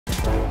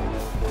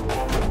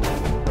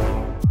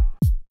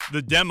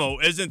The demo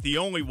isn't the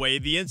only way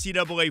the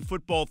NCAA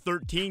Football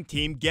 13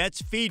 team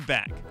gets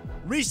feedback.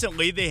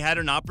 Recently, they had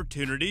an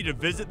opportunity to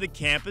visit the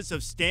campus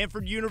of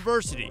Stanford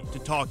University to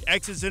talk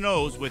X's and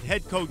O's with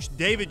head coach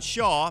David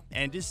Shaw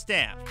and his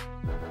staff.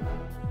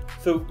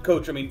 So,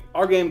 Coach, I mean,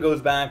 our game goes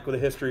back with a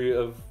history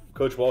of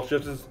Coach Walsh,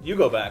 just as you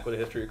go back with a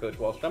history of Coach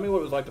Walsh. Tell me what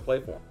it was like to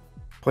play for him.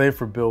 Playing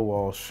for Bill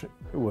Walsh,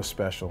 it was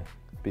special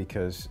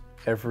because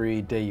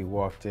every day you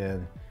walked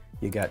in,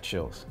 you got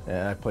chills.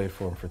 And I played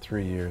for him for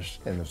 3 years,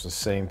 and it was the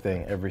same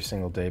thing every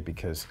single day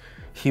because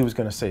he was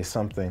going to say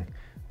something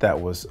that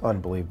was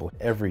unbelievable.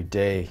 Every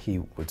day he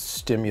would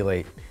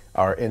stimulate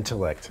our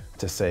intellect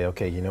to say,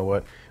 okay, you know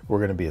what? We're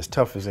going to be as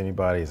tough as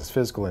anybody, as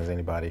physical as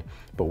anybody,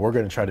 but we're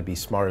going to try to be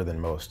smarter than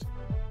most.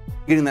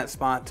 Getting that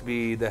spot to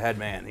be the head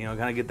man, you know,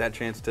 kind of get that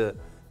chance to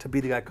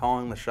be the guy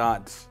calling the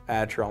shots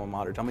at your alma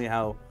mater. Tell me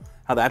how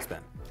that's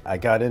been. I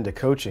got into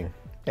coaching,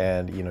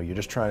 and you know, you're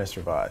just trying to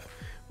survive.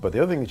 But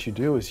the other thing that you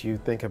do is you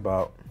think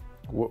about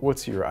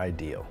what's your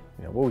ideal?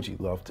 You know, what would you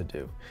love to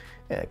do?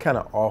 And kind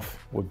of off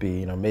would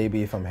be, you know,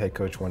 maybe if I'm head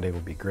coach one day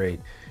would be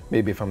great.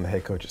 Maybe if I'm the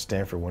head coach at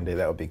Stanford one day,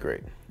 that would be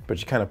great. But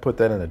you kind of put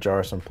that in a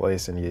jar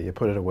someplace and you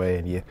put it away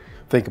and you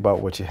think about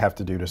what you have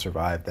to do to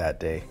survive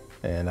that day.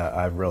 And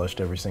I've relished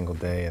every single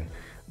day, and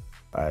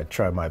I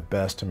try my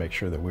best to make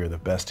sure that we're the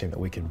best team that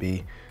we can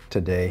be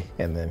today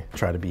and then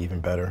try to be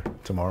even better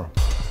tomorrow.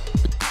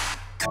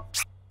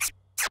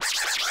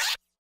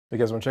 You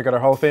guys want to check out our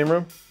Hall of Fame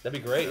room?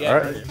 That'd be great, yeah. All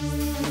right.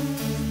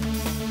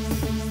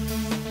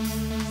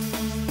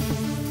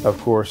 Of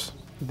course,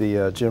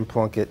 the Jim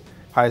Plunkett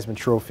Heisman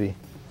Trophy,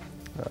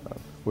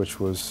 which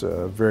was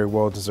very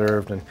well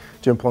deserved, and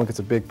Jim Plunkett's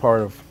a big part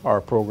of our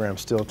program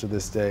still to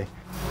this day.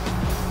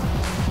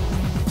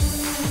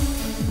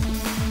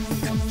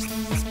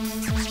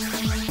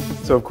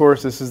 So of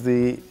course, this is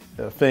the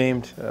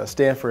famed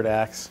Stanford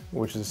axe,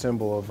 which is a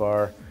symbol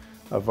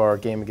of our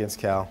game against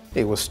Cal.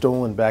 It was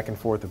stolen back and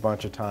forth a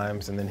bunch of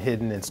times and then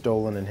hidden and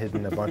stolen and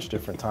hidden a bunch of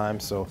different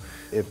times. So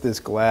if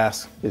this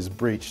glass is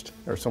breached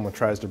or someone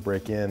tries to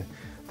break in,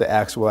 the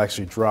axe will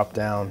actually drop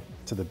down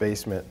to the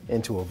basement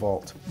into a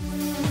vault.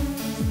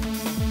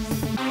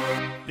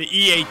 The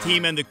EA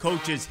team and the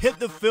coaches hit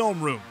the film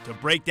room to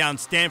break down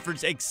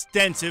Stanford's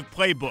extensive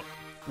playbook.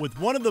 With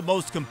one of the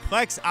most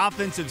complex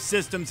offensive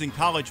systems in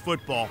college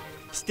football,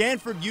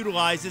 Stanford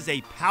utilizes a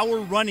power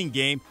running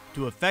game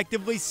to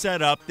effectively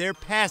set up their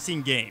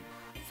passing game.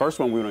 First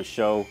one we're going to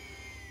show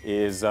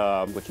is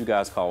what you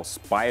guys call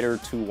spider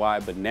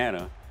 2Y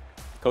banana.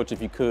 Coach,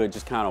 if you could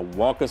just kind of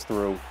walk us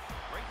through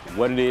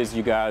what it is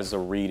you guys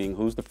are reading,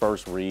 who's the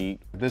first read.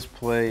 This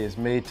play is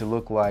made to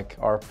look like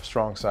our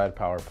strong side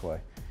power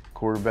play.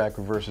 Quarterback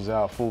reverses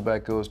out,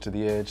 fullback goes to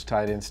the edge,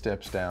 tight end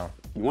steps down.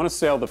 You want to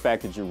sell the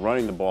fact that you're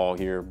running the ball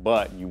here,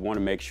 but you want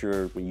to make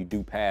sure when you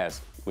do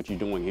pass, what you're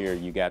doing here,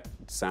 you got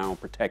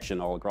sound protection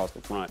all across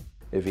the front.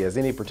 If he has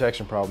any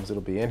protection problems,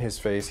 it'll be in his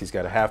face. He's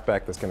got a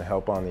halfback that's going to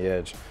help on the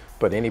edge.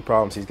 But any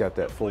problems, he's got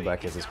that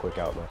fullback as his quick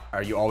outlet.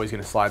 Are you always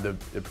going to slide the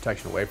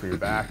protection away from your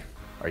back?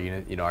 Are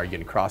you going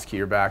to cross key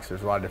your backs?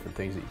 There's a lot of different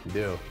things that you can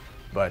do.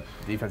 But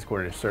the defense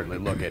coordinators certainly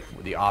look at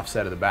the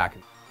offset of the back.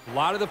 A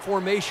lot of the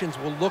formations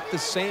will look the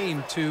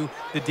same to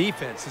the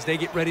defense as they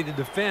get ready to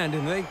defend,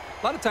 and a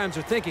lot of times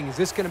they're thinking, is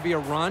this going to be a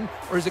run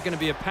or is it going to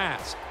be a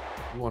pass?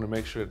 You want to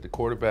make sure that the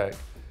quarterback,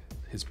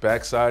 his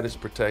backside is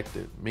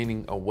protected,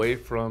 meaning away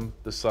from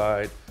the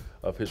side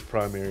of his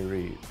primary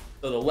read.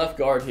 So the left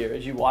guard here,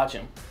 as you watch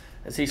him,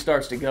 as he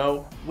starts to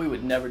go, we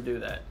would never do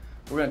that.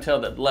 We're going to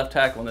tell the left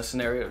tackle in this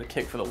scenario to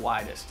kick for the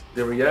widest.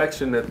 The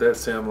reaction that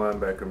Sam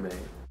linebacker made,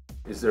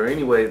 is there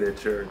any way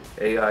that your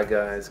AI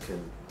guys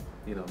can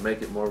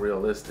make it more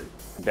realistic?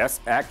 That's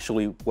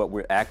actually what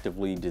we're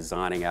actively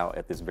designing out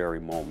at this very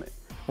moment.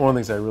 One of the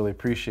things I really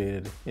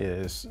appreciated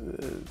is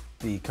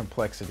the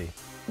complexity.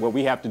 What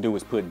we have to do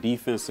is put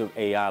defensive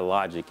AI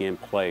logic in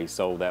place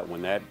so that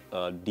when that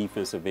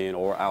defensive end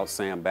or out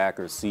Sam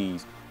backer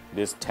sees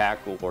this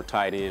tackle or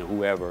tight end,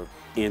 whoever,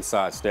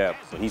 inside step,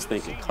 so he's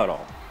thinking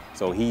cutoff.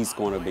 So he's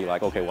going to be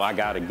like, okay, well, I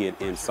got to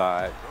get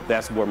inside.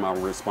 That's where my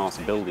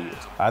responsibility is.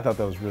 I thought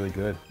that was really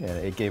good, and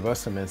it gave us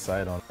some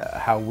insight on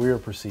how we're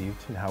perceived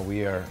and how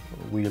we are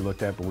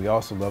looked at, but we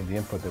also love the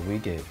input that we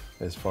gave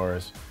as far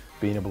as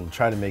being able to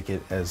try to make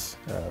it as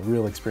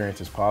real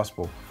experience as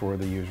possible for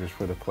the users,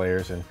 for the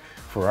players, and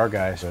for our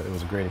guys. It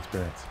was a great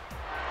experience.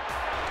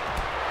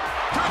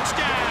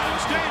 Touchdown,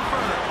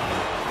 Stanford!